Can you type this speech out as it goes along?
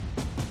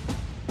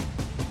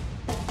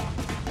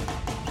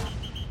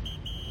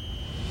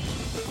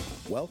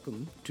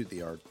Welcome to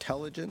the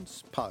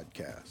Artelligence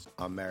Podcast.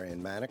 I'm Marion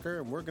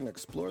Maneker, and we're going to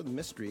explore the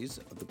mysteries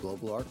of the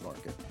global art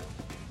market.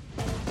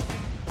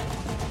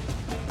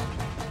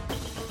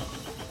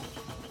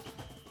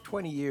 For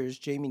 20 years,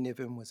 Jamie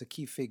Niven was a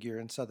key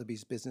figure in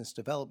Sotheby's business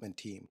development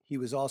team. He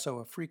was also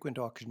a frequent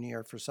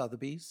auctioneer for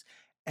Sotheby's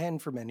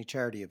and for many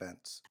charity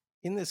events.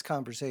 In this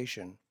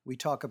conversation, we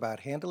talk about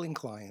handling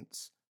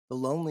clients, the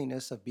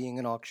loneliness of being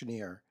an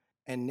auctioneer,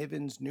 and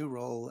Niven's new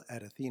role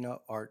at Athena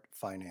Art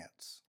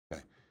Finance.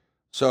 Okay.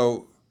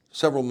 So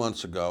several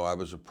months ago, I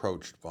was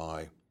approached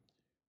by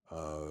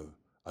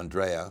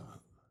Andrea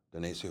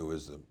Danesi, who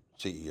is the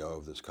CEO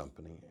of this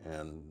company,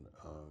 and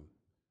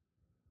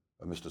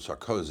Mr.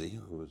 Sarkozy,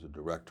 who is the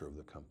director of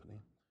the company.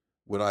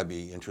 Would I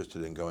be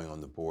interested in going on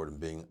the board and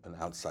being an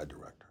outside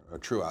director, a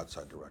true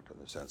outside director,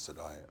 in the sense that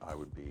I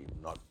would be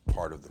not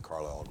part of the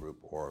Carlyle Group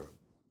or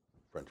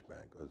French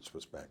bank or the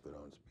Swiss bank that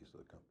owns a piece of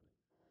the company?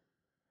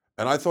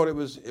 And I thought it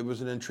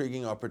was an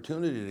intriguing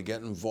opportunity to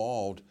get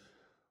involved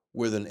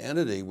with an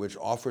entity which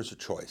offers a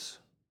choice.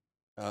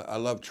 I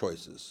love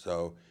choices.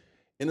 So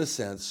in a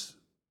sense,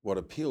 what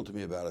appealed to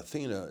me about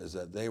Athena is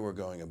that they were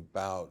going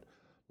about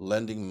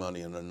lending money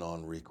in a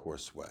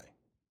non-recourse way.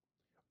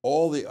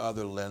 All the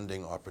other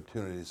lending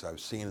opportunities I've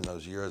seen in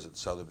those years at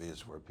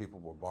Sotheby's where people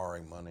were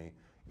borrowing money,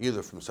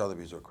 either from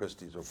Sotheby's or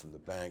Christie's or from the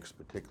banks,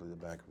 particularly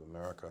the Bank of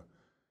America,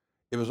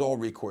 it was all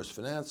recourse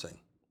financing.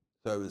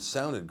 So it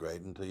sounded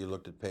great until you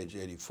looked at page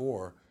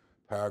 84,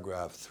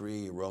 paragraph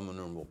 3, Roman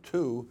numeral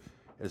 2,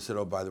 and it said,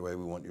 oh, by the way,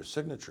 we want your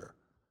signature.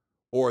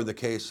 Or in the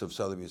case of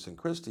Sotheby's and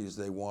Christie's,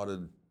 they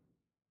wanted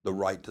the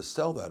right to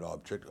sell that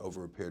object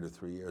over a period of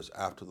 3 years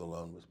after the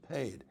loan was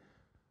paid.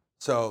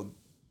 So,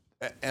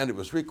 and it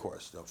was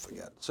recourse, don't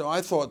forget. So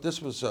I thought this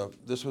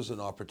was an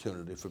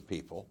opportunity for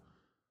people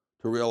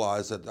to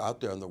realize that out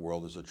there in the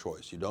world is a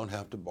choice. You don't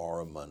have to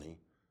borrow money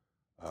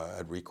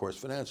at recourse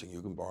financing.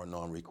 You can borrow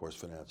non-recourse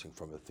financing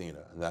from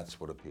Athena, and that's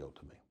what appealed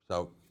to me.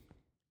 So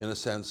in a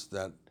sense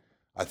that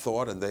I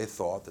thought, and they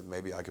thought, that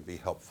maybe I could be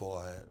helpful.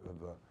 I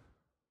have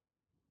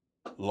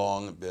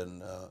long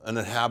been an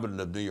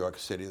inhabitant of New York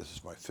City. This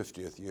is my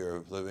 50th year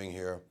of living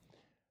here.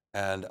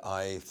 And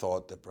I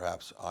thought that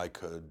perhaps I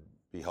could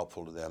be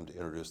helpful to them, to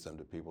introduce them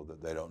to people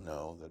that they don't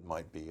know that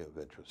might be of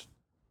interest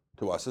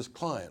to us as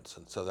clients.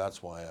 And so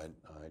that's why I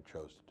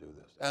chose to do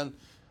this. And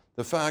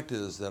the fact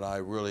is that I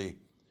really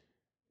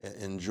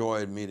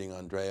enjoyed meeting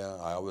Andrea.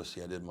 I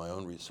did my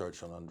own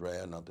research on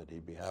Andrea, not that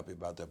he'd be happy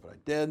about that, but I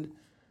did.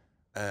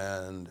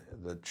 And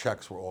the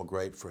checks were all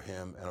great for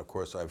him. And of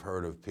course, I've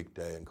heard of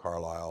Pictet and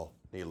Carlyle,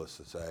 needless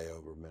to say,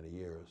 over many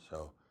years.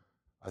 So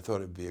I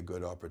thought it'd be a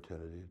good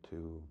opportunity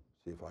to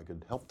see if I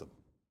could help them.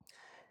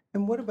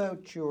 And what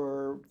about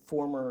your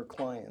former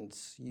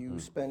clients? You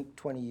spent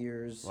 20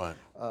 years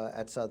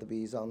at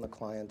Sotheby's on the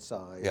client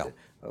side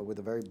with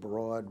a very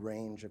broad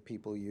range of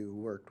people you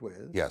worked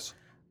with. Yes.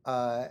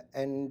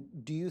 And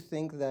do you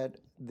think that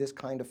this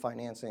kind of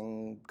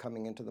financing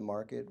coming into the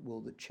market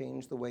will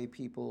change the way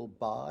people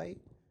buy?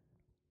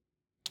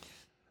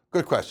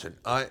 Good question.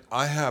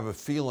 I have a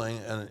feeling,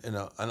 and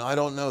I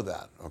don't know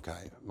that.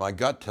 Okay, my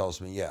gut tells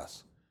me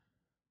yes.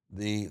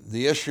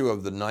 The issue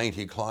of the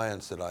 90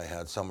 clients that I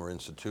had, some were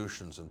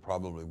institutions and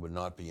probably would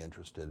not be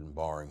interested in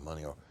borrowing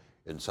money, or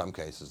in some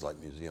cases, like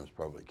museums,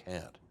 probably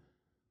can't.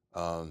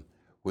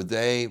 Would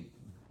they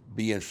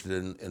be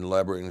interested in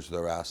leveraging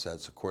their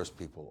assets? Of course,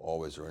 people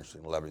always are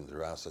interested in leveraging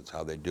their assets.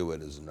 How they do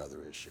it is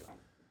another issue.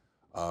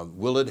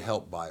 Will it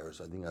help buyers?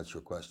 I think that's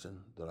your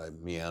question that I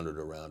meandered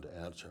around to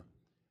answer.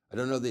 I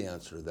don't know the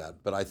answer to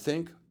that, but I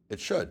think it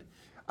should.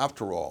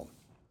 After all,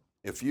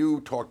 if you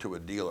talk to a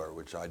dealer,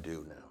 which I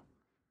do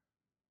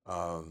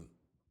now,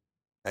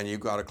 and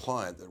you've got a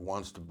client that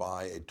wants to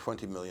buy a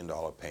 $20 million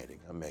painting,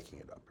 I'm making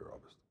it up here,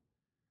 obviously,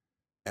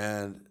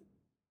 and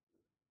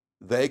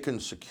they can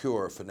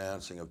secure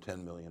financing of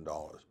 $10 million,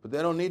 but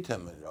they don't need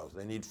 $10 million,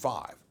 they need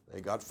 5. They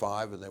got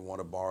 5 and they want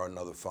to borrow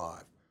another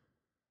 5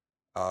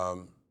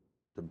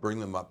 to bring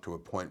them up to a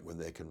point where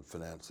they can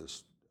finance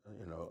this,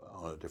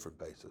 on a different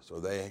basis.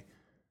 Or they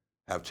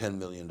have $10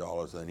 million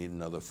and they need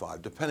another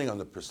 5, depending on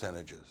the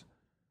percentages.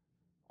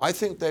 I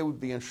think they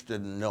would be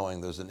interested in knowing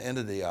there's an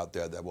entity out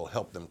there that will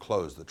help them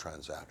close the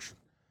transaction.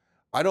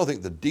 I don't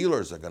think the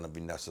dealers are going to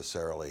be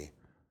necessarily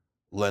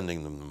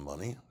lending them the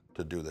money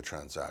to do the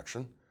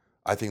transaction.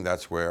 I think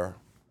that's where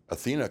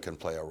Athena can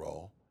play a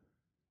role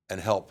in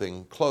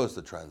helping close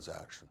the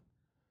transaction.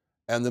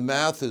 And the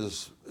math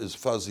is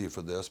fuzzy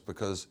for this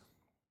because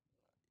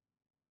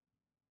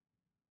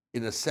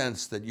in a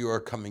sense that you are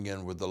coming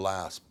in with the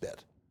last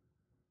bit.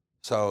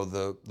 So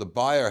the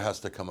buyer has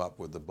to come up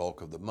with the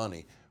bulk of the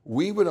money.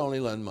 We would only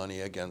lend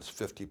money against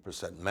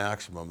 50%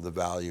 maximum of the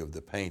value of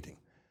the painting.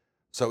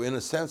 So in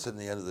a sense, at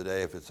the end of the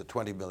day, if it's a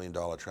 $20 million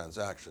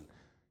transaction,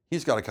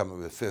 he's got to come in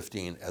with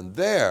 15, and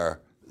there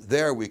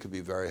we could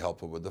be very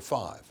helpful with the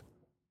 5.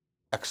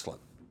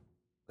 Excellent.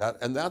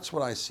 And that's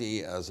what I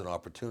see as an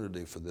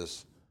opportunity for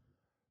this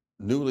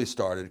newly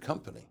started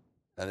company.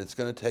 And it's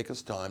going to take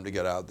us time to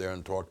get out there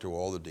and talk to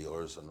all the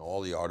dealers and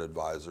all the art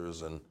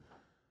advisors and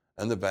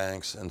and the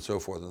banks and so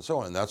forth and so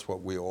on. And that's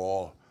what we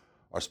all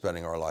are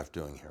spending our life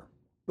doing here.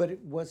 But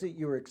was it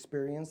your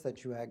experience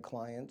that you had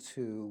clients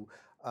who,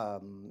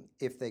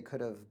 if they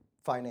could have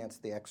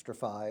financed the extra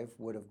five,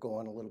 would have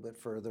gone a little bit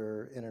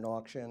further in an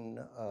auction,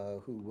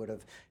 who would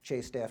have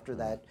chased after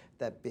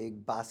that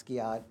big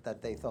Basquiat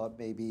that they thought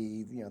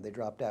maybe they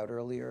dropped out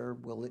earlier?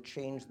 Will it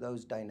change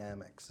those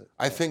dynamics?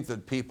 I think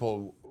that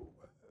people,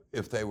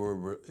 if they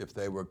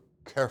were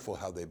careful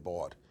how they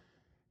bought,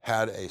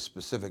 had a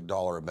specific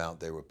dollar amount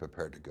they were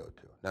prepared to go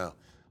to. Now,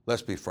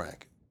 let's be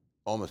frank.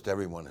 Almost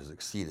everyone has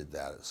exceeded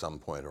that at some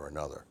point or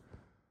another.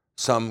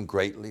 Some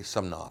greatly,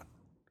 some not.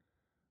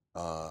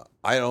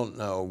 I don't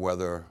know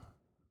whether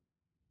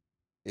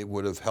it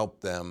would have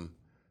helped them.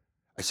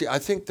 I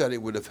think that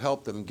it would have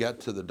helped them get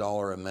to the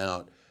dollar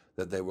amount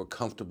that they were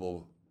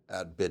comfortable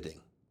at bidding.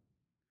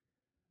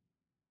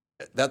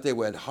 That they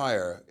went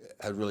higher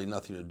had really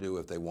nothing to do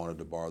if they wanted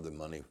to borrow the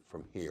money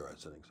from here,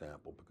 as an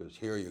example, because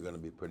here you're going to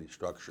be pretty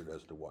structured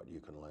as to what you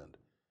can lend.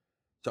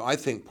 So I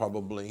think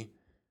probably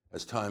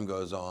as time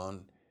goes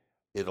on,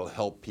 it'll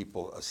help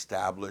people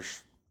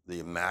establish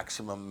the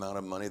maximum amount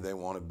of money they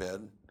want to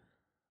bid.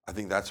 I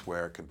think that's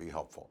where it can be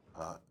helpful.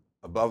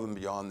 Above and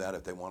beyond that,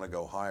 if they want to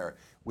go higher,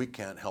 we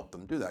can't help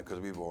them do that because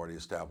we've already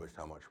established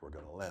how much we're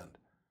going to lend.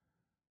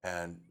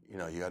 And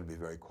you got to be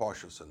very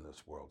cautious in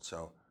this world.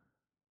 So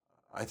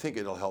I think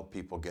it'll help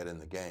people get in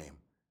the game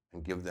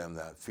and give them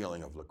that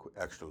feeling of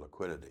extra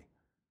liquidity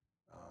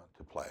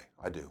to play.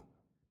 I do.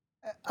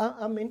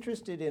 I'm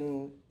interested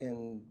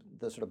in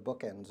the sort of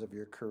bookends of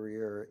your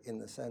career in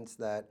the sense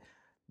that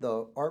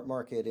the art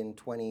market in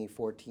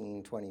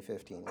 2014,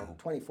 2015,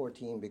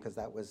 2014 because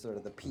that was sort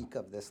of the peak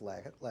of this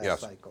last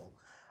Yes. cycle,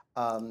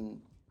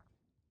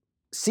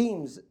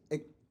 seems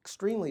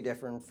extremely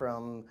different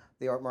from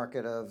the art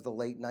market of the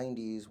late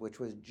 90s, which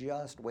was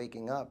just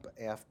waking up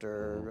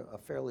after a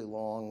fairly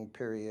long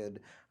period.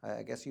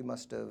 I guess you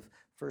must have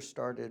first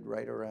started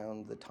right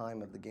around the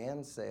time of the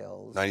Gans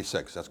sales.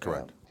 96, that's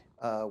correct.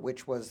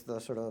 Which was the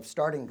sort of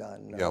starting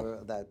gun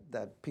Yep.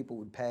 that people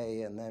would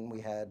pay. And then we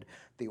had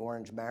the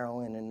Orange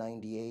Maryland in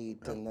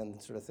 98, and then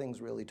sort of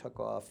things really took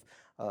off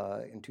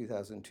in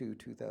 2002,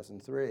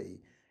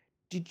 2003.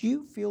 Did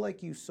you feel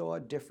like you saw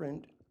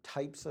different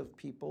types of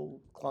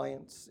people,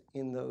 clients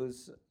in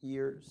those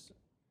years?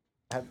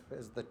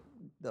 Has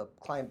the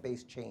client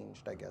base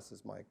changed, I guess,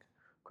 is my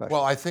question.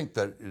 Well, I think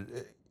that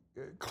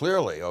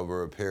clearly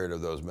over a period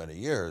of those many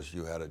years,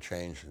 you had a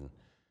change in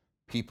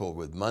people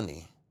with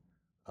money.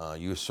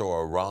 You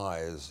saw a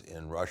rise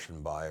in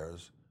Russian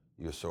buyers.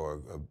 You saw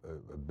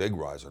a big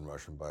rise in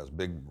Russian buyers,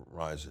 big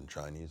rise in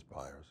Chinese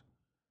buyers.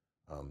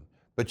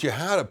 But you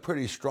had a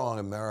pretty strong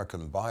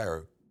American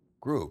buyer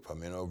group. I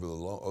mean,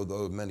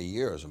 over many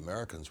years,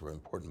 Americans were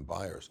important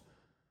buyers.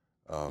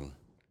 And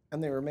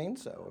they remain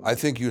so. I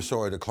think you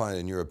saw a decline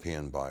in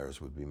European buyers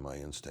would be my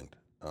instinct.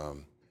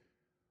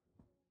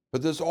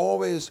 But there's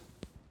always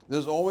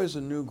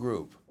a new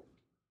group.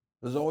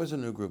 There's always a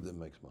new group that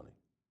makes money.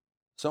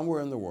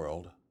 Somewhere in the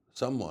world,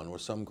 someone or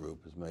some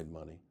group has made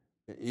money,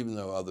 even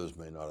though others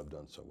may not have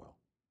done so well.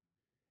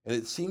 And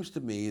it seems to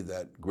me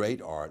that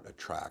great art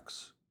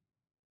attracts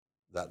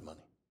that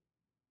money.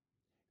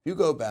 If you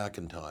go back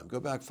in time, go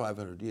back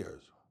 500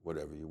 years,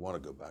 whatever you want to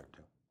go back to,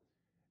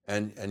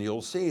 and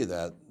you'll see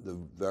that the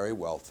very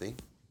wealthy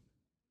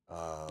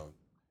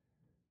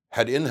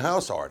had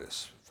in-house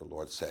artists, for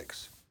Lord's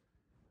sakes,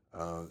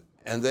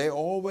 and they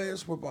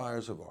always were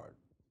buyers of art.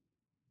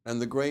 And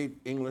the great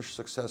English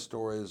success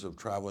stories of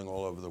traveling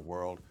all over the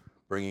world,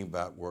 bringing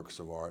back works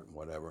of art and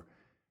whatever,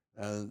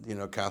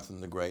 and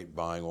Catherine the Great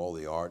buying all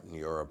the art in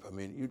Europe. I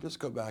mean, you just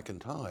go back in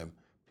time,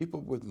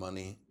 people with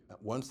money,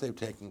 once they've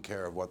taken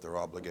care of what their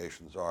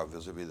obligations are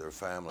vis-a-vis their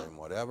family and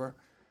whatever,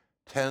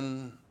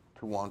 tend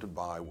to want to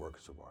buy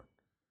works of art.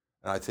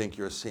 And I think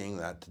you're seeing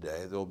that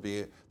today. There'll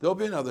be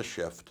another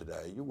shift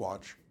today. You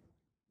watch.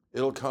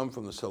 It'll come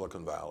from the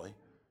Silicon Valley.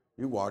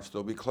 You watch,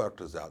 there'll be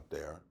collectors out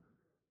there.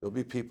 There'll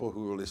be people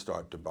who really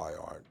start to buy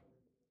art.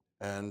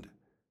 And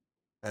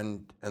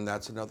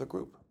that's another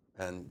group.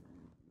 And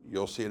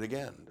you'll see it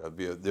again.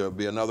 There'll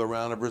be another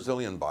round of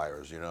Brazilian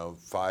buyers,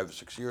 5,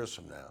 6 years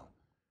from now.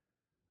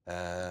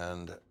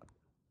 And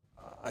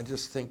I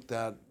just think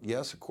that,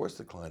 yes, of course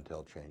the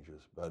clientele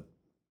changes, but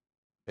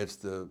it's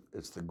the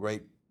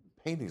great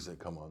paintings that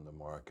come on the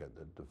market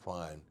that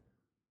define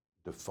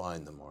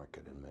the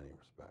market in many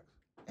respects.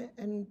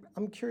 And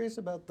I'm curious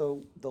about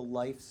the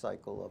life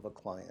cycle of a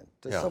client.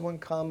 Does Yeah. someone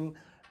come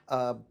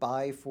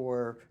buy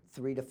for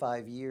 3 to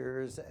 5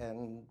 years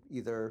and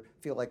either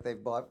feel like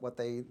they've bought what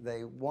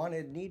they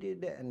wanted,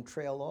 needed, and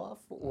trail off,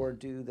 or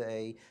do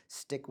they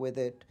stick with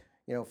it,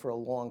 for a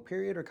long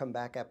period, or come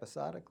back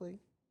episodically?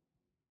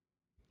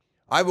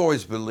 I've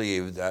always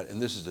believed that, and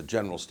this is a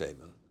general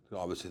statement,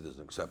 obviously there's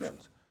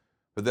exceptions,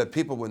 but that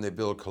people, when they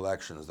build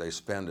collections, they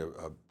spend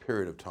a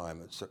period of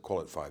time,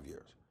 call it 5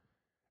 years.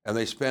 And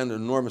they spend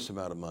an enormous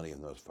amount of money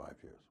in those 5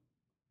 years.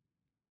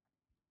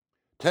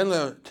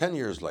 10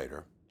 years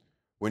later,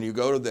 when you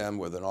go to them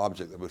with an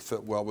object that would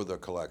fit well with their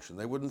collection,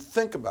 they wouldn't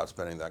think about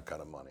spending that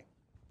kind of money.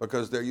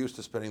 because they're used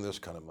to spending this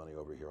kind of money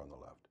over here on the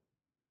left.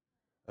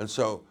 And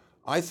so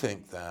I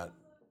think that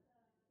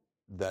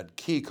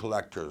key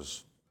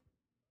collectors,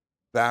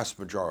 vast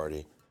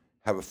majority,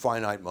 have a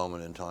finite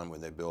moment in time when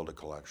they build a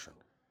collection.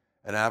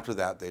 And after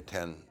that, they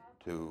tend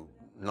to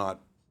not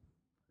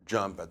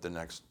jump at the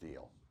next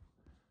deal.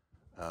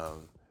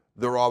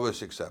 There are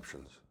always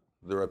exceptions.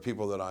 There are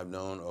people that I've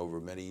known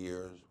over many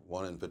years,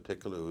 one in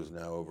particular who's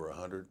now over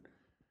 100,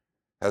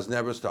 has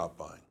never stopped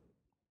buying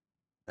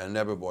and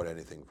never bought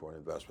anything for an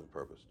investment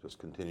purpose, just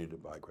continued to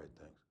buy great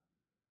things.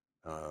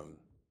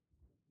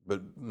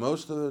 But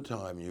most of the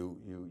time, you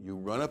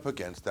run up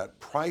against that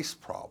price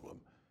problem,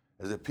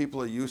 is that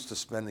people are used to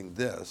spending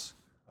this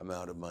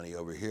amount of money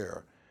over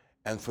here,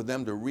 and for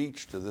them to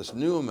reach to this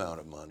new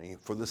amount of money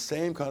for the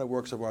same kind of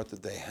works of art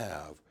that they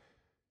have,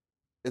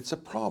 it's a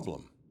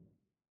problem.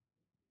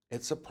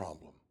 It's a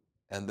problem,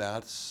 and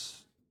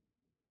that's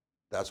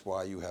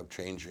why you have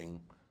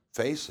changing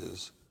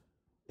faces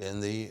in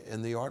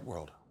the art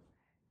world.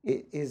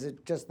 Is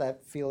it just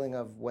that feeling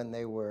of when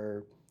they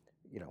were,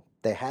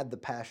 they had the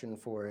passion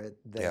for it,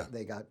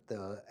 they got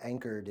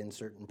anchored in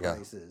certain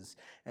prices,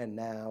 and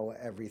now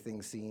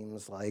everything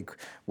seems like,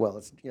 well,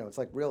 it's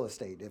like real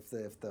estate. If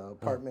the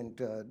apartment,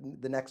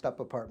 the next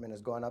up apartment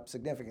has gone up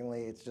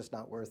significantly, it's just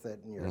not worth it,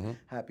 and you're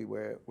happy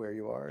where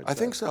you are. I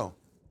think so.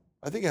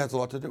 I think it has a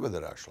lot to do with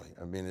it, actually.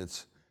 I mean,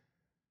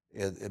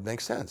 it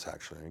makes sense,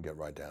 actually, when you get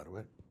right down to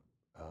it.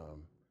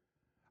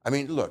 I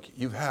mean, look,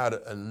 you've had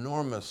an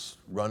enormous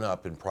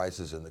run-up in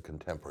prices in the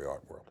contemporary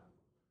art world,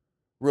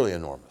 really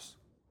enormous.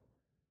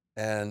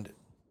 And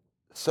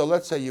so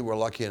let's say you were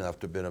lucky enough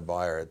to have been a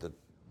buyer at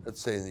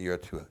let's say in the year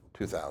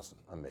 2000,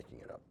 I'm making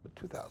it up, but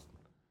 2000.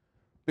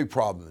 Big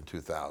problem in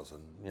 2000,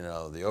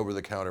 the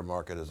over-the-counter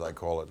market, as I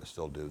call it, I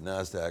still do,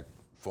 NASDAQ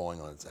falling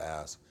on its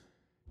ass.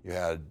 You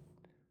had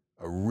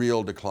a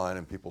real decline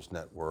in people's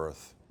net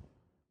worth,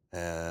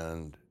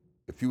 and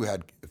if you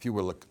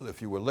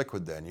were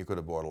liquid then, you could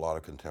have bought a lot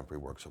of contemporary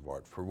works of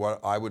art for what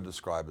I would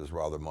describe as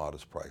rather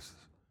modest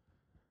prices.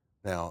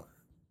 Now,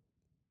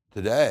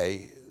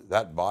 today,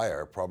 that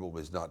buyer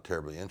probably is not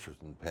terribly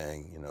interested in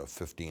paying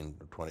 15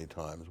 to 20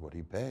 times what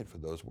he paid for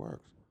those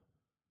works.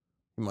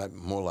 He might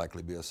more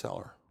likely be a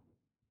seller.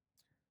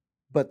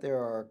 But there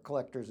are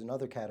collectors in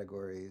other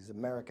categories,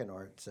 American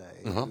art,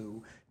 say,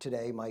 who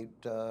today might,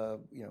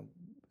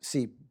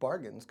 see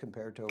bargains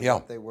compared to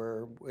what they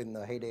were in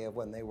the heyday of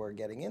when they were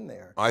getting in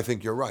there. I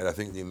think you're right. I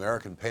think the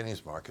American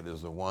paintings market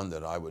is the one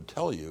that I would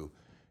tell you,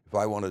 if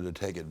I wanted to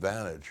take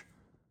advantage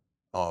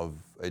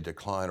of a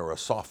decline or a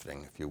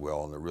softening, if you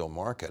will, in the real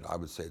market, I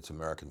would say it's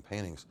American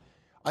paintings.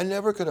 I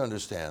never could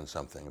understand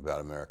something about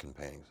American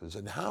paintings. I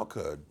said, how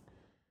could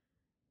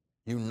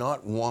you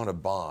not want to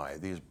buy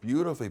these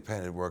beautifully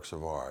painted works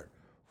of art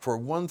for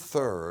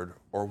 1/3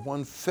 or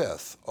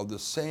 1/5 of the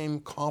same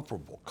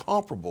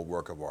comparable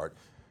work of art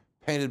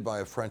painted by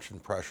a French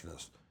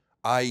Impressionist,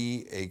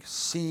 i.e. a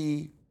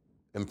C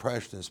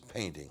Impressionist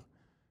painting,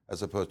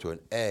 as opposed to an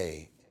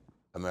A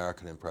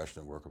American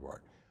Impressionist work of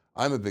art?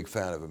 I'm a big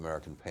fan of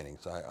American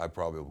paintings. I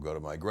probably will go to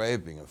my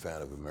grave being a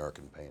fan of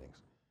American paintings.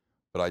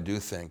 But I do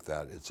think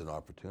that it's an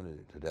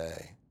opportunity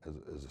today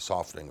as a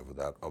softening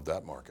of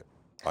that market.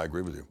 I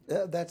agree with you.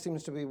 That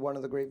seems to be one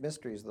of the great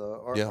mysteries. The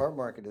art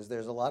market is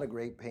there's a lot of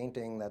great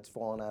painting that's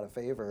fallen out of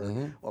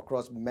favor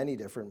across many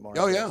different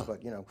markets. Oh, yeah.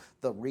 But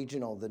the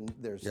regional,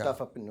 there's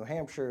stuff up in New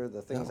Hampshire,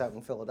 the things out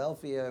in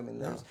Philadelphia. I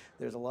mean,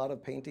 there's a lot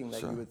of painting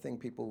that you would think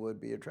people would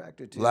be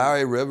attracted to.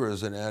 Larry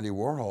Rivers and Andy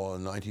Warhol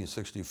in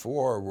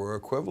 1964 were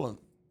equivalent.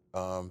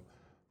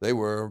 They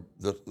were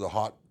the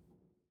hot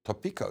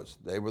topicos.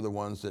 They were the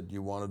ones that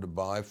you wanted to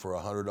buy for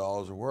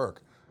 $100 a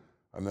work.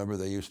 I remember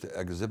they used to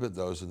exhibit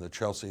those in the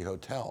Chelsea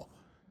Hotel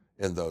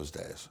in those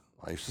days.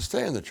 I used to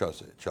stay in the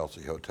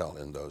Chelsea Hotel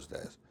in those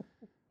days.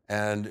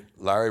 And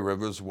Larry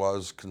Rivers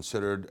was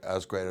considered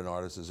as great an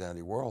artist as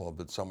Andy Warhol,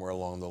 but somewhere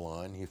along the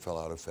line he fell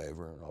out of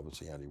favor, and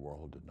obviously Andy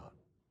Warhol did not.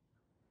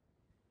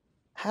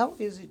 How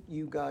is it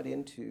you got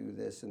into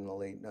this in the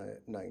late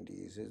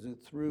 90s? Is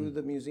it through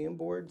the museum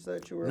boards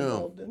that you were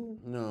involved in?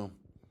 No.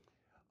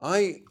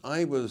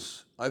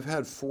 I've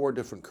had 4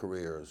 different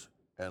careers,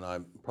 and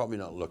I'm probably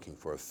not looking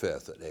for a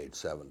 5th at age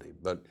 70,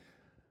 but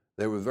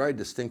they were very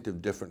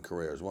distinctive, different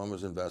careers. One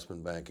was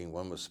investment banking,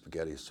 one was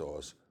spaghetti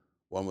sauce,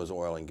 one was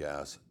oil and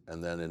gas,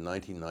 and then in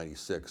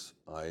 1996,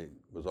 I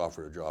was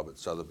offered a job at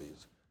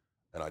Sotheby's,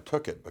 and I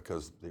took it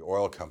because the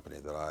oil company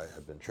that I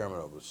had been chairman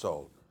of was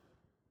sold,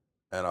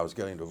 and I was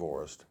getting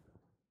divorced,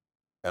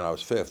 and I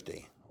was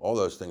 50. All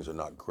those things are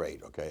not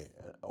great, okay?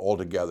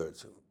 Altogether,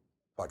 it's a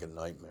fucking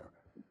nightmare.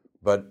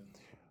 But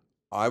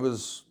I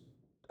was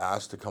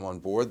asked to come on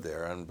board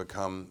there and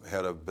become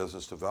head of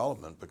business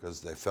development because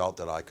they felt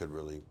that I could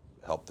really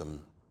help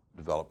them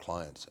develop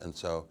clients. And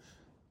so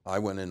I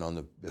went in on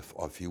the,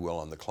 if you will,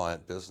 on the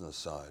client business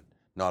side,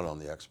 not on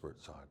the expert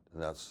side.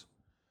 And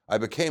I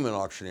became an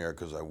auctioneer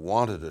because I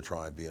wanted to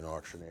try and be an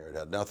auctioneer. It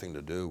had nothing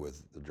to do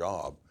with the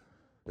job.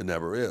 It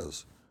never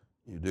is.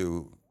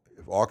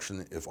 If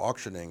auctioning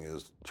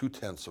is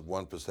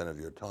 0.2% of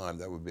your time,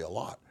 that would be a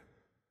lot.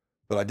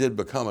 But I did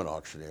become an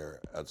auctioneer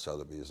at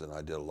Sotheby's, and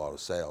I did a lot of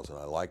sales, and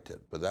I liked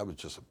it. But that was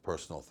just a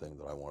personal thing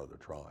that I wanted to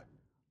try.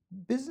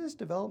 Business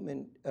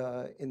development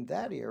in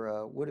that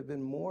era would have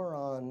been more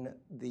on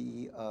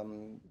the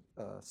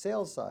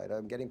sales side.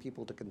 I'm getting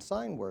people to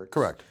consign works.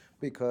 Correct.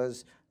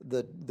 Because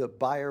the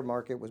buyer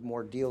market was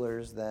more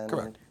dealers than,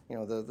 Correct. you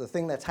know, the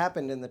thing that's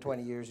happened in the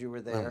 20 years you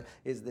were there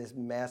is this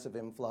massive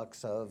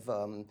influx of,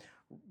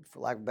 for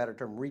lack of a better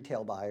term,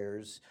 retail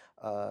buyers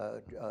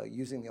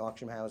using the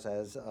auction house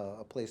as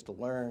a place to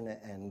learn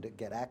and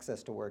get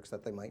access to works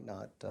that they might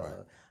not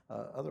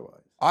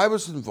otherwise. I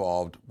was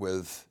involved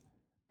with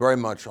very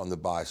much on the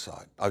buy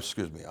side.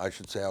 Excuse me, I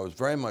should say I was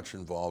very much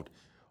involved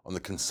on the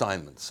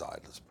consignment side,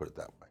 let's put it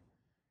that way.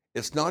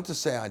 It's not to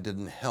say I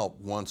didn't help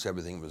once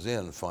everything was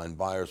in, find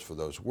buyers for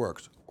those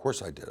works. Of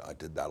course I did. I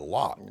did that a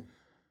lot.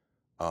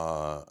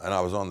 And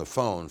I was on the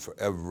phone for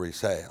every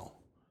sale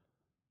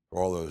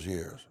for all those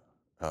years.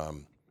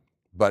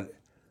 But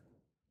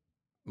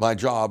my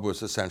job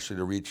was essentially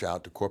to reach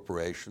out to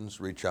corporations,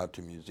 reach out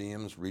to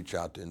museums, reach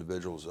out to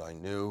individuals I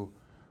knew,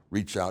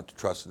 reach out to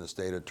trust and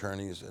estate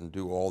attorneys, and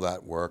do all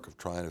that work of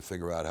trying to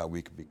figure out how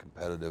we could be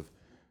competitive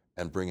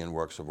and bring in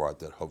works of art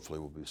that hopefully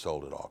will be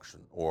sold at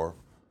auction or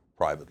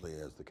privately,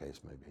 as the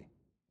case may be.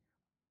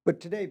 But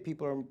today,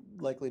 people are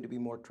likely to be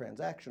more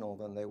transactional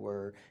than they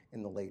were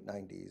in the late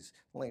 90s.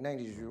 In the late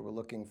 90s, you were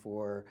looking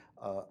for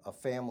a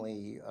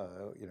family,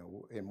 you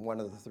know, in one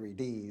of the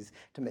 3Ds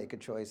to make a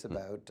choice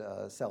about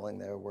selling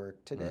their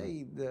work.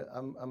 Today,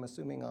 I'm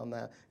assuming on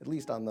that, at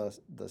least on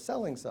the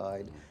selling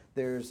side,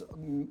 there's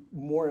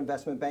more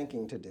investment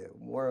banking to do,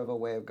 more of a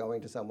way of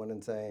going to someone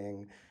and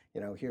saying, you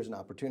know, here's an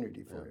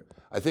opportunity for you.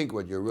 I think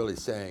what you're really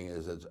saying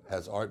is,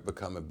 has art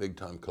become a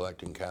big-time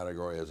collecting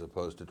category as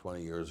opposed to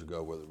 20 years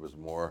ago, where it was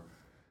more,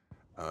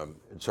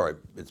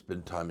 it's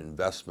been time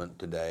investment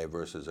today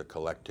versus a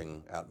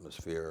collecting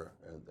atmosphere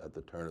at the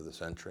turn of the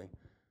century?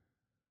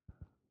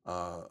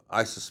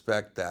 I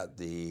suspect that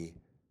the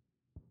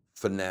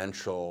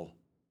financial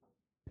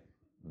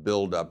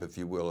buildup, if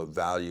you will, of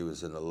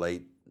values in the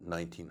late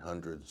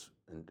 1900s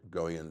and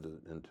going into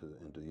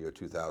the year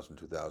 2000,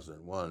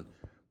 2001,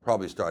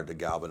 probably started to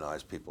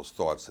galvanize people's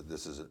thoughts that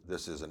this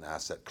is an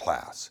asset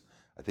class.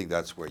 I think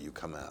that's where you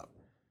come out.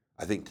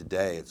 I think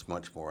today it's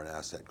much more an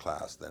asset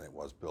class than it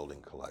was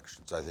building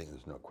collections. I think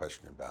there's no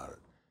question about it.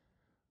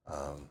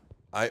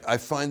 I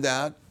find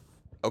that,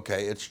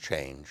 okay, it's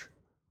change.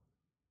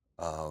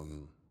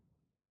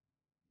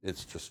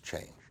 It's just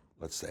change.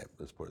 Let's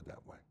put it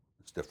that way.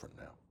 It's different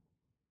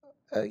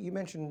now. You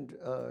mentioned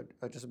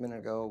just a minute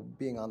ago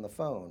being on the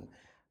phone.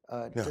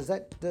 Yeah. Does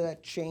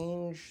that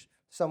change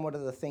somewhat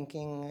of the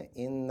thinking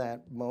in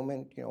that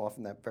moment, you know,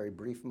 often that very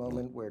brief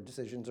moment where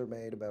decisions are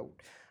made about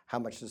how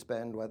much to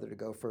spend, whether to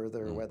go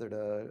further, or whether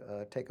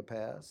to take a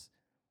pass?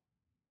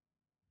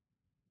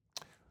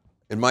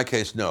 In my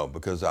case, no,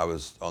 because I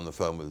was on the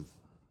phone with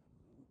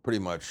pretty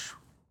much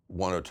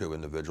one or two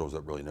individuals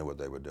that really knew what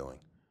they were doing.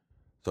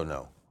 So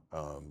no,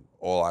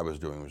 all I was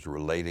doing was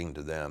relating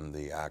to them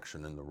the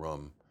action in the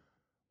room,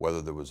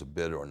 whether there was a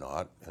bid or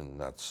not, and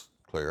that's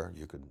clear.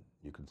 You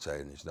could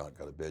say, and he's not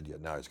got a bid yet.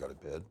 Now he's got a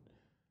bid.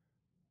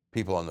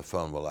 People on the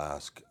phone will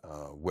ask,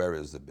 where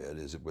is the bid?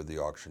 Is it with the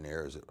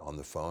auctioneer? Is it on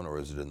the phone, or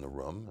is it in the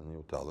room? And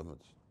you'll tell them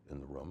it's in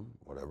the room,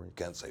 whatever. You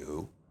can't say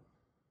who,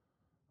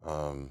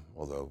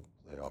 although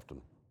they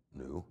often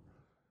knew.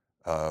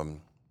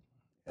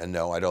 And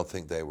no, I don't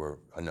think they were,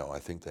 no, I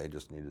think they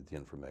just needed the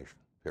information,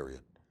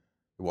 period.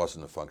 It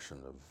wasn't a function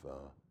of,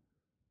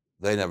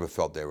 they never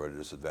felt they were at a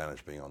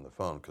disadvantage being on the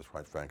phone, because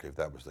quite frankly, if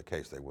that was the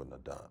case, they wouldn't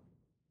have done it.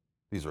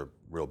 These are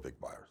real big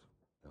buyers,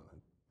 you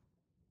know,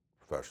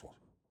 professionals.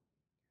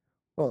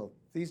 Well,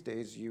 these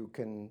days you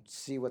can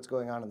see what's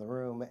going on in the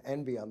room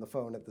and be on the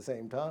phone at the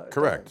same time.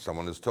 Correct.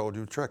 Someone has told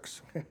you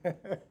tricks.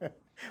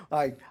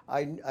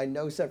 I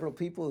know several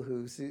people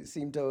who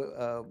seem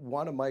to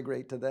want to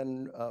migrate to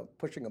then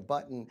pushing a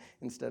button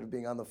instead of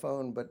being on the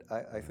phone, but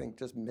I think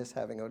just miss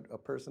having a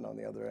person on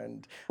the other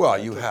end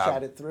to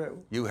chat it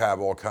through. You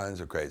have all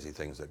kinds of crazy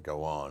things that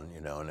go on,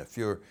 you know, and if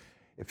you're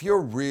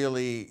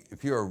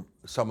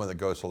someone that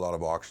goes to a lot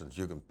of auctions,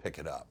 you can pick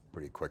it up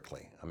pretty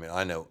quickly. I mean,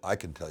 I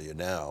can tell you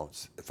now,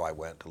 if I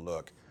went to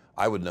look,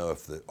 I would know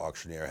if the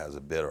auctioneer has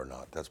a bid or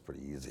not. That's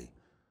pretty easy.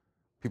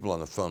 People on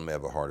the phone may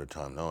have a harder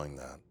time knowing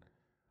that.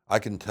 I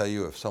can tell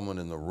you if someone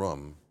in the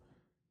room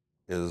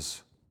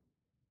is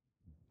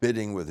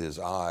bidding with his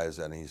eyes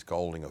and he's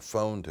holding a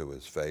phone to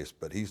his face,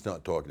 but he's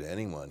not talking to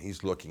anyone.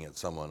 He's looking at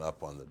someone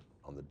up on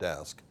the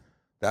desk.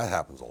 That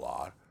happens a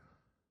lot.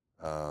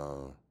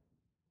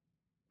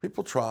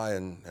 People try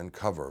and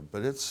cover,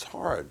 but it's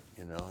hard,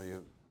 you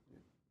know.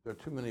 There are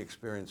too many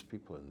experienced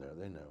people in there.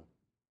 They know.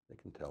 They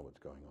can tell what's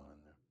going on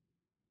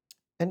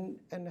in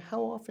there. And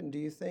how often do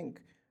you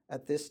think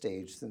at this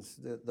stage, since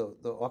the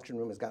auction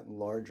room has gotten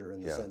larger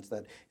in the sense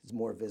that it's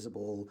more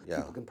visible,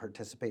 people can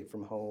participate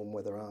from home,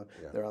 whether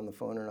they're on the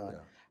phone or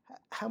not,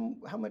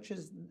 how much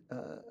is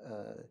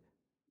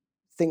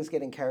things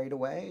getting carried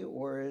away,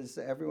 or is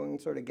everyone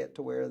sort of get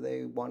to where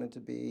they wanted to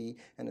be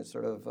and it's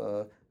sort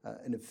of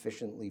an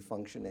efficiently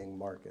functioning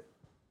market?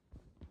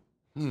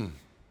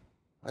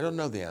 I don't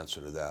know the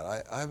answer to that.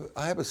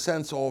 I have a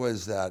sense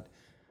always that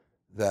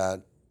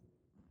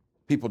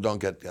people don't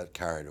get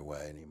carried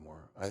away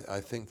anymore. I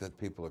think that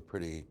people are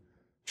pretty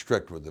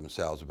strict with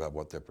themselves about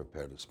what they're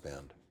prepared to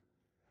spend.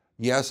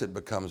 Yes, it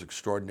becomes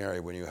extraordinary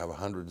when you have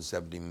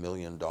 $170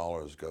 million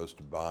goes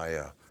to buy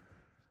a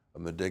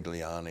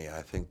Modigliani.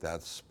 I think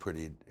that's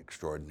pretty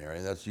extraordinary.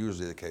 And that's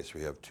usually the case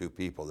where you have two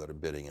people that are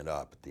bidding it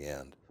up at the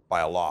end by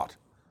a lot.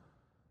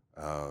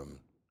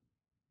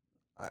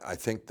 I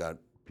think that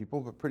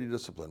people are pretty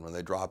disciplined. When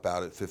they drop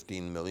out at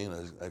 15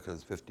 million,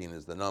 because 15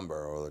 is the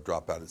number, or they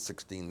drop out at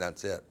 16,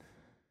 that's it.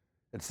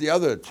 It's the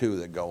other two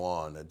that go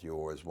on that you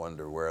always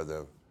wonder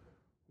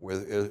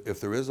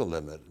if there is a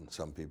limit in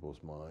some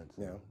people's minds.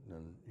 Yeah.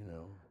 And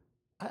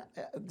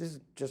This is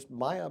just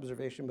my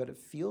observation, but it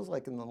feels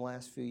like in the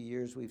last few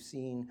years we've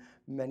seen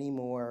many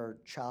more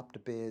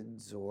chopped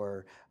bids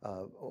or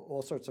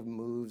all sorts of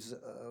moves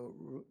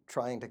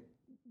trying to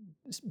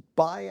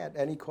buy at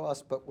any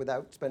cost, but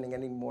without spending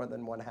any more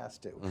than one has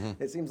to.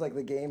 It seems like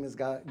the game has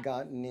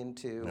gotten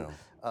into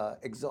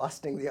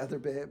exhausting the other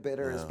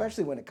bidder,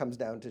 especially when it comes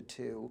down to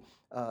two,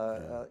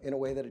 in a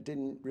way that it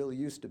didn't really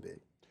used to be.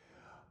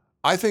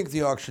 I think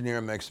the auctioneer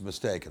makes a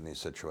mistake in these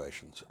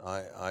situations.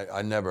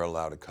 I never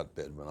allowed a cut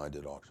bid when I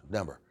did auctions,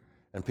 never.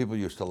 And people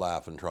used to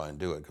laugh and try and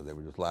do it because they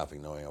were just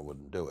laughing knowing I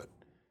wouldn't do it.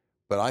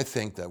 But I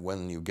think that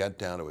when you get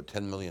down to a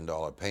 $10 million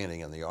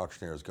painting and the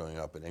auctioneer is going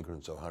up in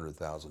increments of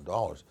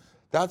 $100,000,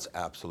 that's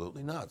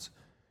absolutely nuts.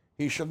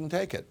 He shouldn't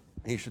take it.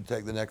 He should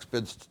take the next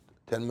bid's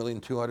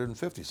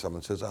 $10,250,000.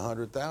 Someone says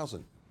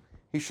 $100,000.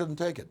 He shouldn't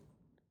take it.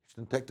 He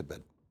shouldn't take the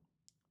bid.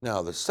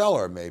 Now, the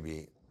seller may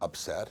be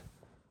upset,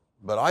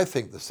 but I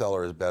think the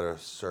seller is better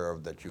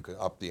served that you can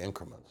up the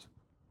increments,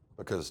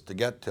 because to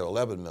get to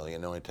 11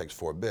 million, it only takes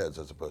 4 bids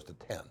as opposed to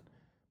 10.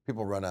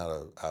 People run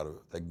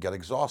they get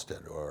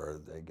exhausted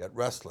or they get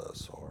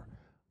restless. Or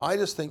I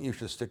just think you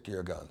should stick to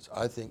your guns.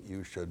 I think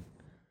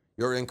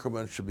your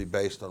increments should be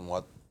based on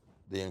what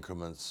the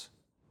increments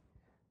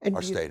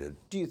are stated.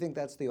 Do you think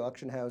that's the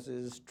auction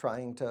houses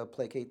trying to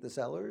placate the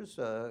sellers,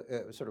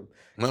 sort of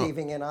No.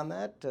 caving in on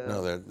that?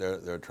 No,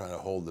 they're trying to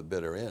hold the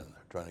bidder in.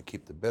 They're trying to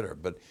keep the bidder.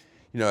 But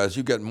as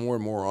you get more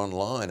and more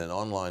online, and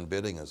online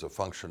bidding is a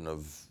function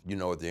of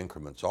what the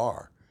increments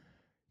are.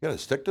 You got to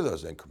stick to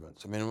those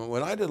increments. I mean,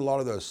 when I did a lot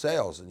of those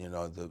sales, and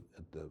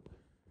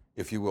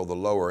if you will, the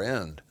lower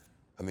end,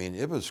 I mean,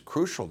 it was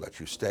crucial that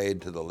you stayed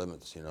to the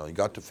limits. You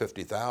got to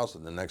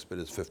 50,000, the next bid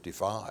is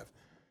 55.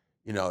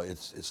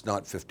 It's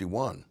not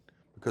 51,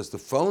 because the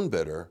phone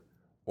bidder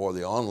or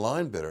the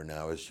online bidder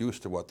now is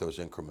used to what those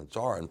increments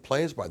are and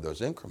plays by those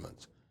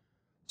increments.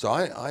 So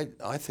I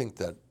think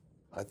that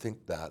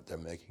they're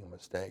making a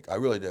mistake. I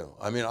really do.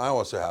 I mean, I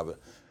also have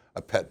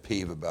a pet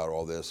peeve about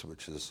all this,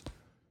 which is,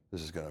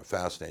 this is going to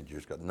fascinate you.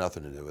 It's got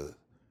nothing to do with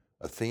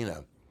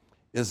Athena,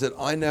 is that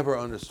I never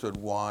understood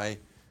why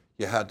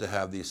you had to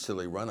have these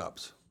silly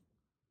run-ups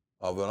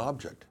of an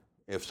object.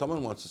 If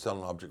someone wants to sell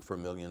an object for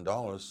 $1 million,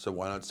 so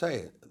why not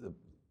say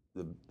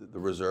the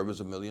reserve is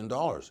 $1 million?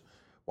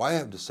 Why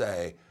have to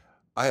say,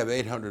 I have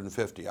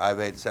 850, I have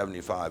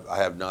 875, I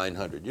have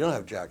 900. You don't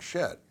have jack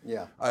shit.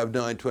 Yeah. I have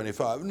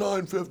 925,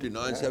 950,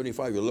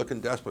 975. You're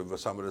looking desperate for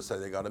someone to say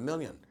they got $1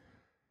 million.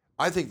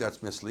 I think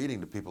that's misleading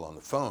to people on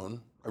the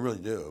phone. I really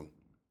do.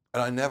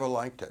 And I never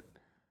liked it.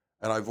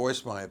 And I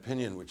voiced my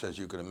opinion, which, as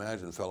you can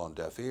imagine, fell on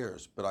deaf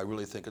ears, but I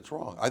really think it's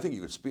wrong. I think you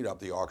could speed up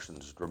the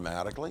auctions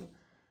dramatically,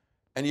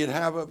 and you'd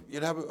have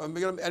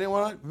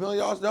anyone, $1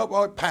 million? Nope,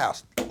 well, it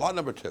passed. Lot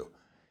number 2.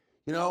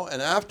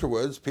 And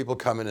afterwards, people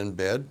come in and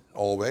bid,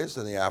 always,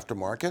 in the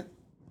aftermarket,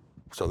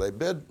 so they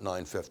bid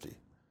 $950.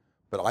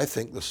 But I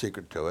think the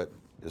secret to it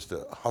is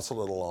to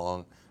hustle it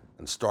along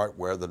and start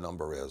where the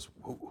number is.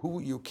 Who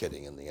are you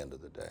kidding in the end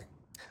of the day?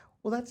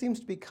 Well, that seems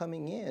to be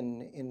coming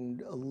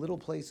in little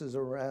places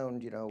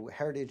around.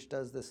 Heritage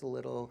does this a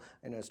little.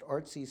 I noticed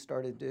Artsy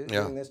started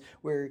doing this,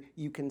 where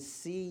you can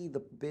see the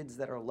bids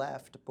that are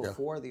left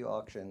before the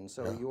auction,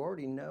 so you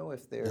already know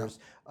if there's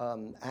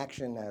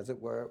action, as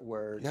it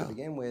were to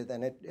begin with,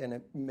 and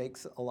it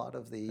makes a lot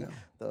of the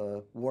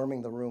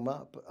warming the room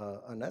up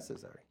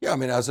unnecessary. Yeah, I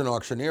mean, as an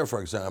auctioneer,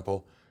 for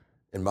example,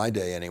 in my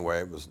day anyway,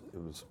 it was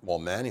all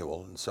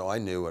manual, and so I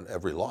knew in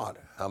every lot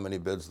how many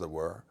bids there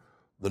were,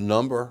 the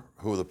number,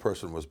 who the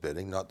person was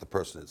bidding, not the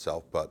person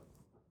itself, but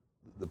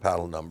the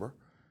paddle number,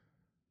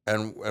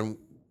 and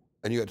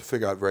you had to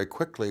figure out very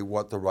quickly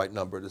what the right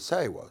number to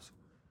say was.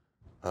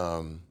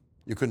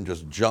 You couldn't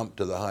just jump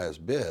to the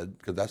highest bid,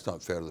 because that's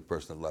not fair to the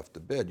person that left the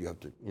bid. You have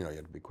to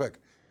be quick.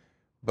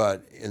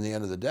 But in the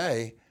end of the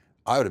day,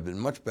 I would have been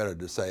much better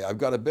to say, I've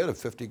got a bid of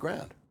 50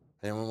 grand.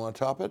 Anyone want to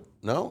top it?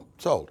 No?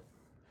 Sold.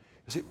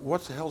 You see,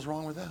 what the hell's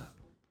wrong with that?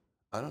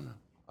 I don't know.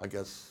 I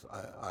guess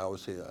I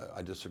always say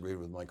I disagreed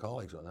with my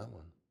colleagues on that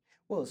one.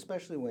 Well,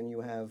 especially when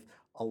you have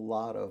a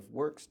lot of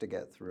works to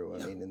get through. I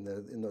mean,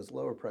 in those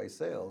lower price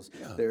sales,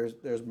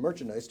 there's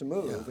merchandise to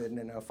move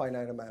in a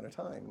finite amount of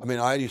time. I mean,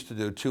 I used to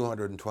do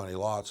 220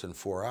 lots in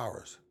 4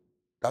 hours.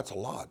 That's a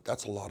lot.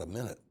 That's a lot a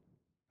minute.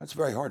 That's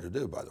very hard to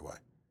do, by the way.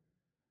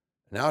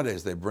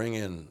 Nowadays, they bring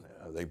in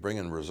they bring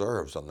in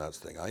reserves on that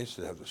thing. I used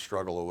to have to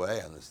struggle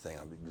away on this thing.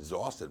 I'm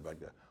exhausted, but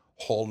I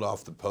hauled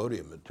off the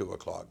podium at 2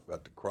 o'clock,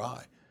 about to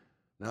cry.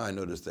 Now I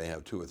notice they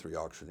have 2 or 3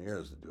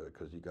 auctioneers to do it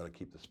because you got to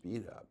keep the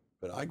speed up.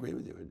 But I agree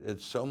with you.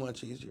 It's so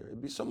much easier.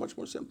 It'd be so much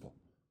more simple.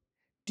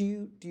 Do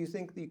you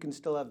think that you can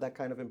still have that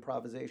kind of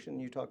improvisation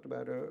you talked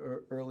about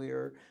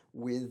earlier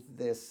with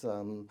this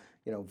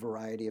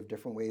variety of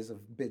different ways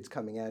of bids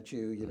coming at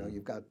you? You know,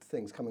 you've got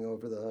things coming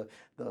over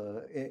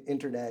the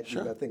internet, Sure.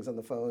 you've got things on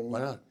the phone. Why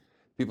not?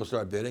 People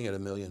start bidding at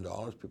 $1 million.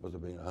 People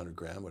start bidding 100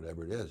 grand,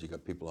 whatever it is. You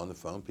got people on the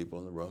phone, people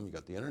in the room. You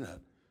got the internet,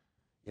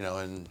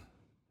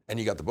 and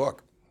you got the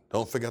book.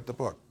 Don't forget the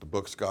book. The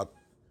book's got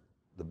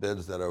the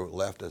bids that are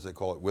left, as they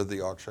call it, with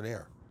the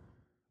auctioneer.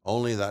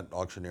 Only that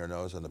auctioneer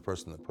knows, and the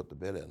person that put the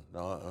bid in.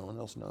 No one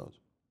else knows.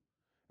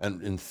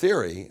 And in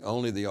theory,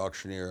 only the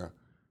auctioneer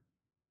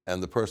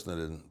and the person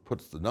that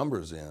puts the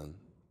numbers in,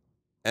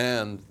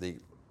 and the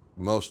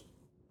most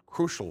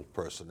crucial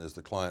person is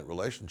the client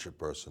relationship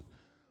person,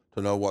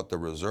 to know what the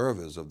reserve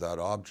is of that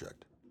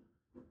object.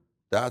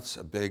 That's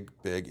a big,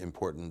 big,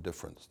 important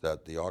difference,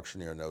 that the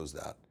auctioneer knows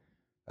that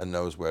and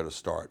knows where to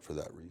start for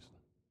that reason.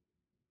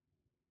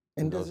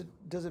 And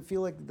does it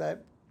feel like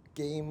that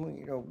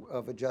game,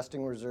 of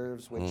adjusting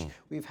reserves, which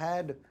we've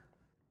had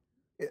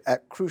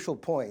at crucial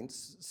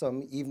points,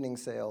 some evening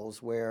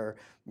sales where,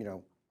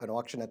 an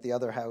auction at the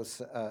other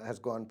house has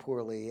gone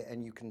poorly,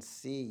 and you can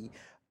see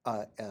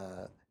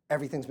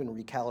everything's been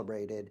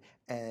recalibrated,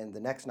 and the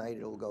next night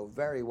it'll go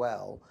very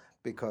well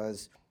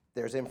because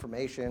there's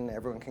information,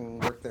 everyone can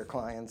work their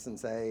clients and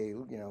say,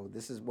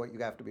 this is what you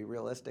have to be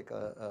realistic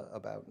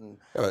about. And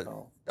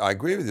I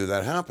agree with you,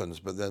 that happens,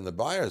 but then the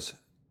buyers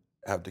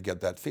have to get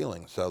that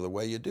feeling. So the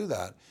way you do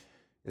that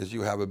is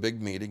you have a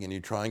big meeting and you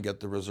try and get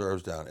the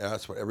reserves down. And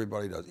that's what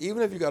everybody does.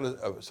 Even if you got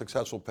a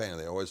successful painter,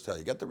 they always tell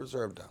you, get the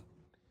reserve down.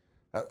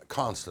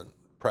 Constant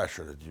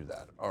pressure to do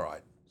that. All right.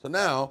 So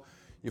now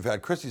you've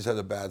had, Christie's had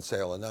a bad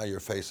sale, and now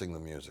you're facing the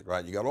music,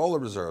 right? You got all the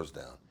reserves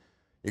down.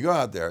 You go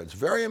out there. It's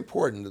very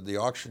important that the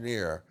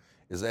auctioneer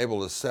is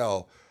able to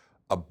sell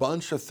a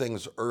bunch of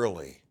things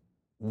early,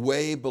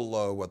 way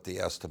below what the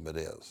estimate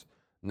is.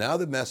 Now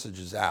the message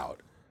is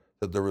out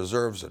that the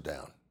reserves are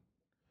down.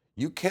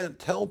 You can't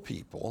tell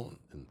people,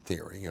 in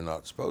theory, you're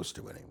not supposed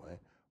to anyway,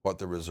 what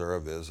the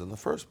reserve is in the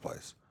first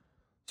place.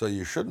 So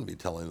you shouldn't be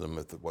telling them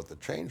what the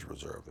change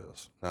reserve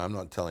is. Now, I'm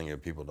not telling you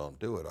people don't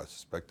do it. I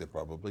suspect they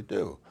probably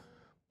do,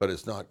 but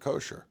it's not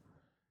kosher.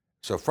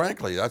 So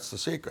frankly, that's the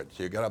secret.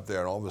 So you get up there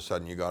and all of a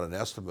sudden you got an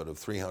estimate of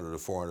 $300,000 to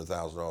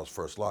 $400,000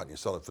 first lot, and you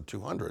sell it for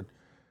 $200,000.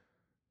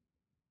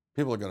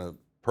 People are going to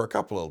perk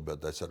up a little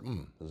bit. They said,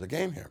 there's a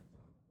game here.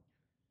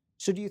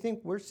 So do you think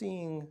we're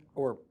seeing,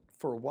 or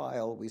for a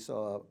while we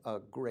saw a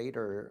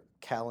greater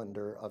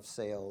calendar of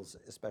sales,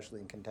 especially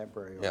in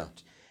contemporary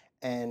art?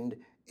 And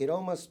it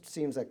almost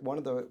seems like one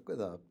of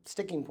the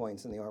sticking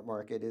points in the art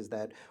market is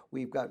that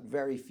we've got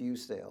very few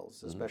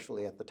sales,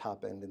 especially at the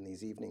top end in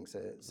these evening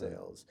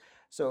sales.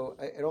 So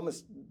it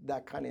almost,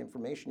 that kind of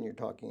information you're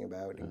talking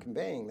about and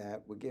conveying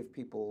that would give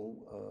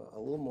people a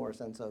little more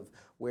sense of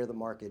where the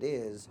market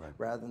is,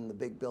 rather than the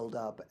big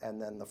buildup and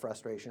then the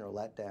frustration or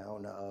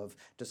letdown of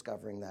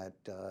discovering that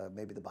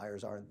maybe the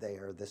buyers aren't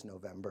there this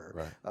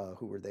November,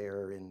 who were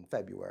there in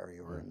February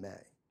or in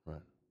May.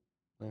 Right.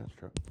 Yeah, that's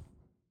true.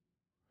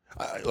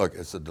 Look,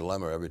 it's a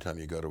dilemma every time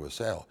you go to a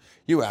sale.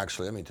 You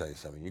actually, let me tell you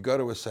something. You go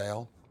to a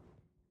sale,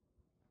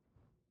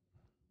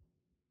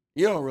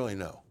 you don't really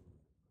know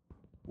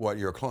what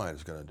your client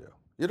is going to do.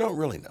 You don't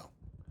really know.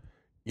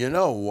 You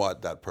know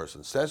what that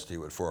person says to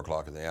you at 4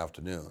 o'clock in the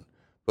afternoon,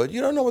 but you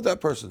don't know what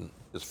that person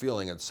is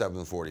feeling at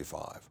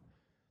 7:45.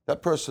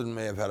 That person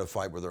may have had a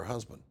fight with her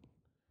husband.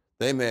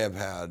 They may have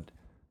had,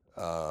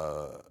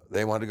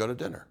 they wanted to go to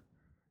dinner.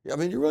 I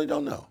mean, you really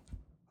don't know.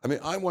 I mean,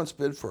 I once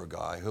bid for a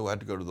guy who had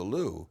to go to the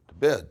loo to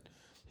bid.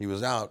 He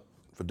was out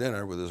for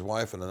dinner with his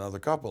wife and another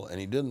couple, and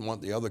he didn't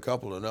want the other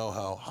couple to know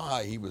how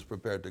high he was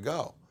prepared to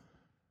go.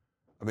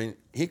 I mean,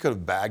 he could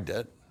have bagged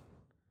it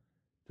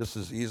just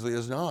as easily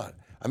as not.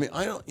 I mean,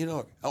 I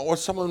don't, or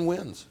someone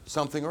wins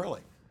something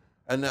early,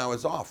 and now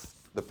it's off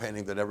the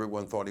painting that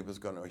everyone thought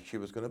she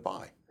was gonna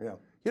buy. Yeah.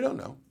 You don't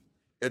know.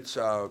 It's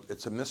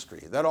a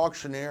mystery. That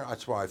auctioneer,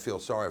 that's why I feel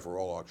sorry for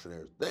all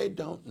auctioneers. They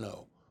don't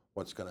know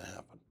what's gonna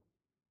happen.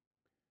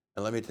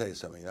 And let me tell you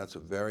something, that's a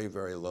very,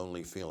 very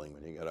lonely feeling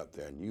when you get up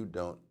there and you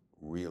don't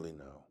really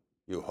know.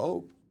 You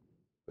hope,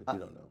 but you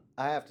don't know.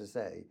 I have to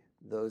say,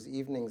 those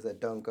evenings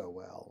that don't go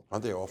well,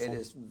 aren't they awful? it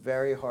is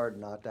very hard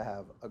not to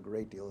have a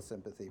great deal of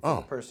sympathy for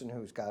the person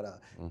who's got to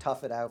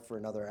tough it out for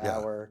another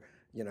hour,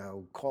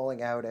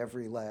 calling out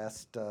every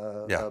last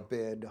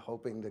bid,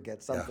 hoping to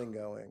get something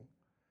going.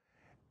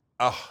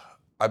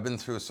 I've been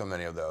through so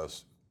many of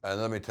those.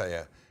 And let me tell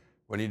you,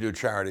 when you do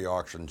charity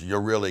auctions, you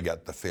really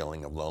get the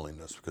feeling of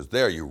loneliness, because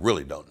there you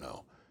really don't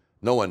know.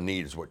 No one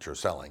needs what you're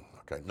selling,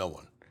 okay? No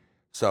one.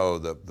 So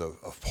the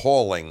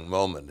appalling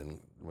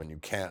moment when you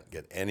can't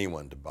get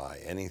anyone to buy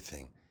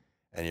anything,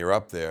 and you're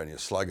up there and you're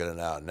slugging it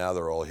out, now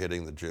they're all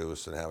hitting the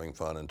juice and having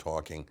fun and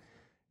talking,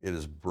 it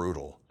is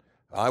brutal.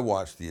 I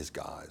watch these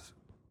guys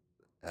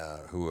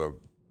who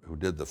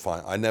did the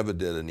fine. I never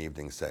did an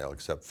evening sale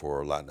except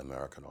for Latin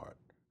American art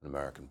and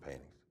American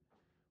paintings,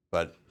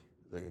 but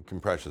the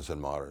Impressionist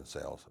and Modern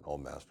sales and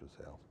Old Master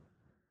sales.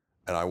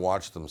 And I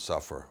watched them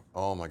suffer.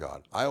 Oh my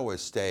God. I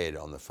always stayed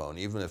on the phone,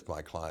 even if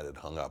my client had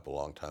hung up a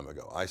long time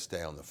ago. I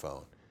stay on the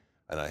phone,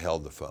 and I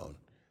held the phone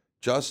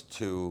just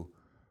to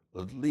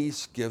at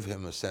least give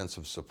him a sense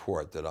of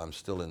support that I'm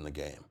still in the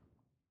game,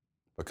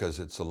 because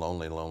it's a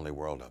lonely, lonely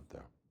world up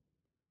there.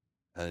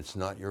 And it's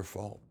not your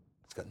fault.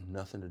 It's got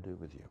nothing to do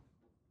with you,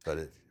 but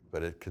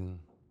it can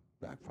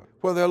backfire.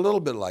 Well, they're a little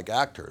bit like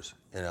actors,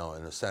 in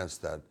the sense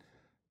that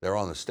they're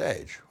on the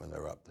stage when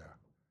they're up there.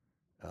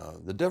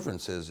 The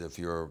difference is if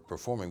you're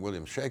performing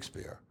William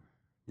Shakespeare,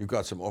 you've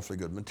got some awfully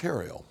good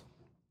material.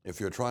 If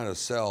you're trying to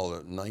sell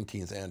the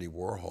 19th Andy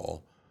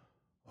Warhol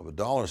of a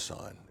dollar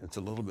sign, it's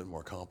a little bit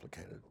more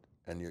complicated.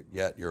 And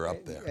yet you're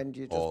up there. And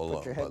you just all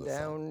put your head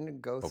down,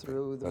 go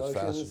through the as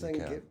motions, fast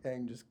as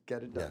and just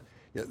get it done.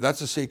 Yeah, that's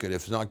the secret.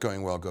 If it's not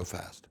going well, go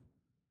fast.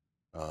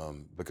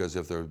 Because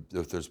if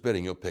there's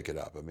bidding, you'll pick it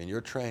up. I mean,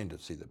 you're trained to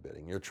see the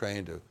bidding. You're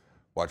trained to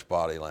watch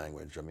body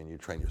language. I mean, you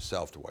train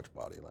yourself to watch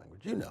body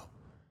language. You know.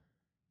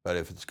 But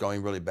if it's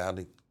going really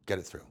badly, get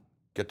it through.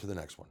 Get to the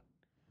next one.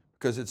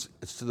 Because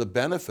it's to the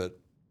benefit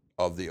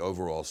of the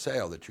overall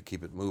sale that you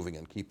keep it moving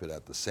and keep it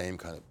at the same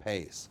kind of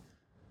pace.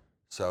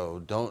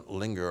 So don't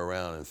linger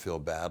around and feel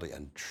badly,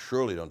 and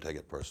surely don't take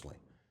it personally.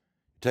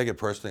 Take it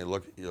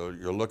personally,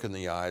 you're look in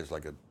the eyes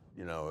like a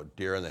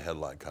deer in the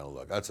headlight kind of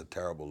look. That's a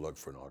terrible look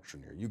for an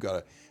auctioneer.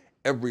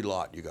 Every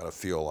lot you gotta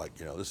feel like,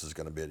 this is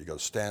gonna be it. You gotta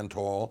stand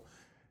tall,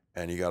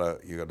 and you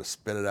gotta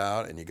spit it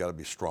out, and you gotta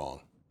be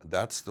strong.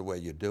 That's the way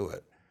you do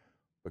it,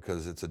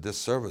 because it's a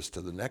disservice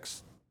to the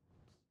next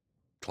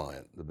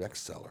client, the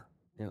next seller.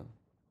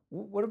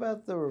 What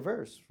about the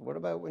reverse? What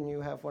about when you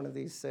have one of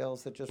these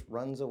sales that just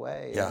runs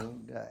away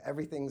and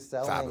everything's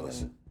selling?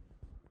 Fabulous.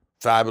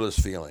 Fabulous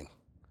feeling.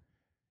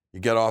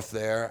 You get off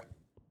there,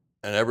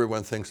 and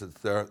everyone thinks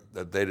that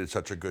they did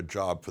such a good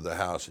job for the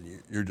house,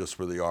 and you just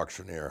were the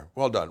auctioneer.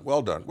 Well done,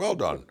 well done, well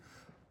done.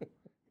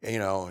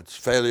 It's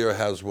failure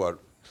has what?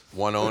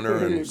 One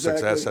owner, and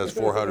success has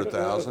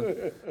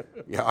 400,000.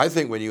 Yeah, I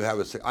think when you have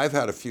I've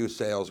had a few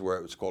sales where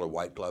it's called a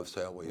white glove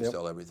sale, where you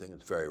sell everything.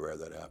 It's very rare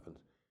that happens.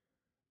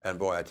 And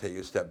boy, I tell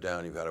you, step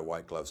down, you've had a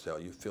white glove sale,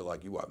 you feel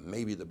like you are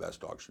maybe the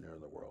best auctioneer in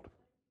the world.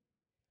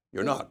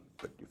 You're not,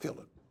 but you feel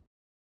it.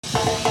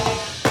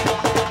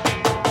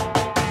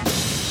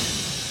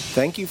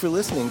 Thank you for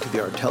listening to the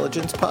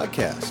Artelligence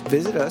Podcast.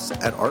 Visit us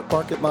at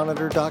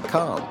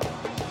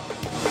artmarketmonitor.com.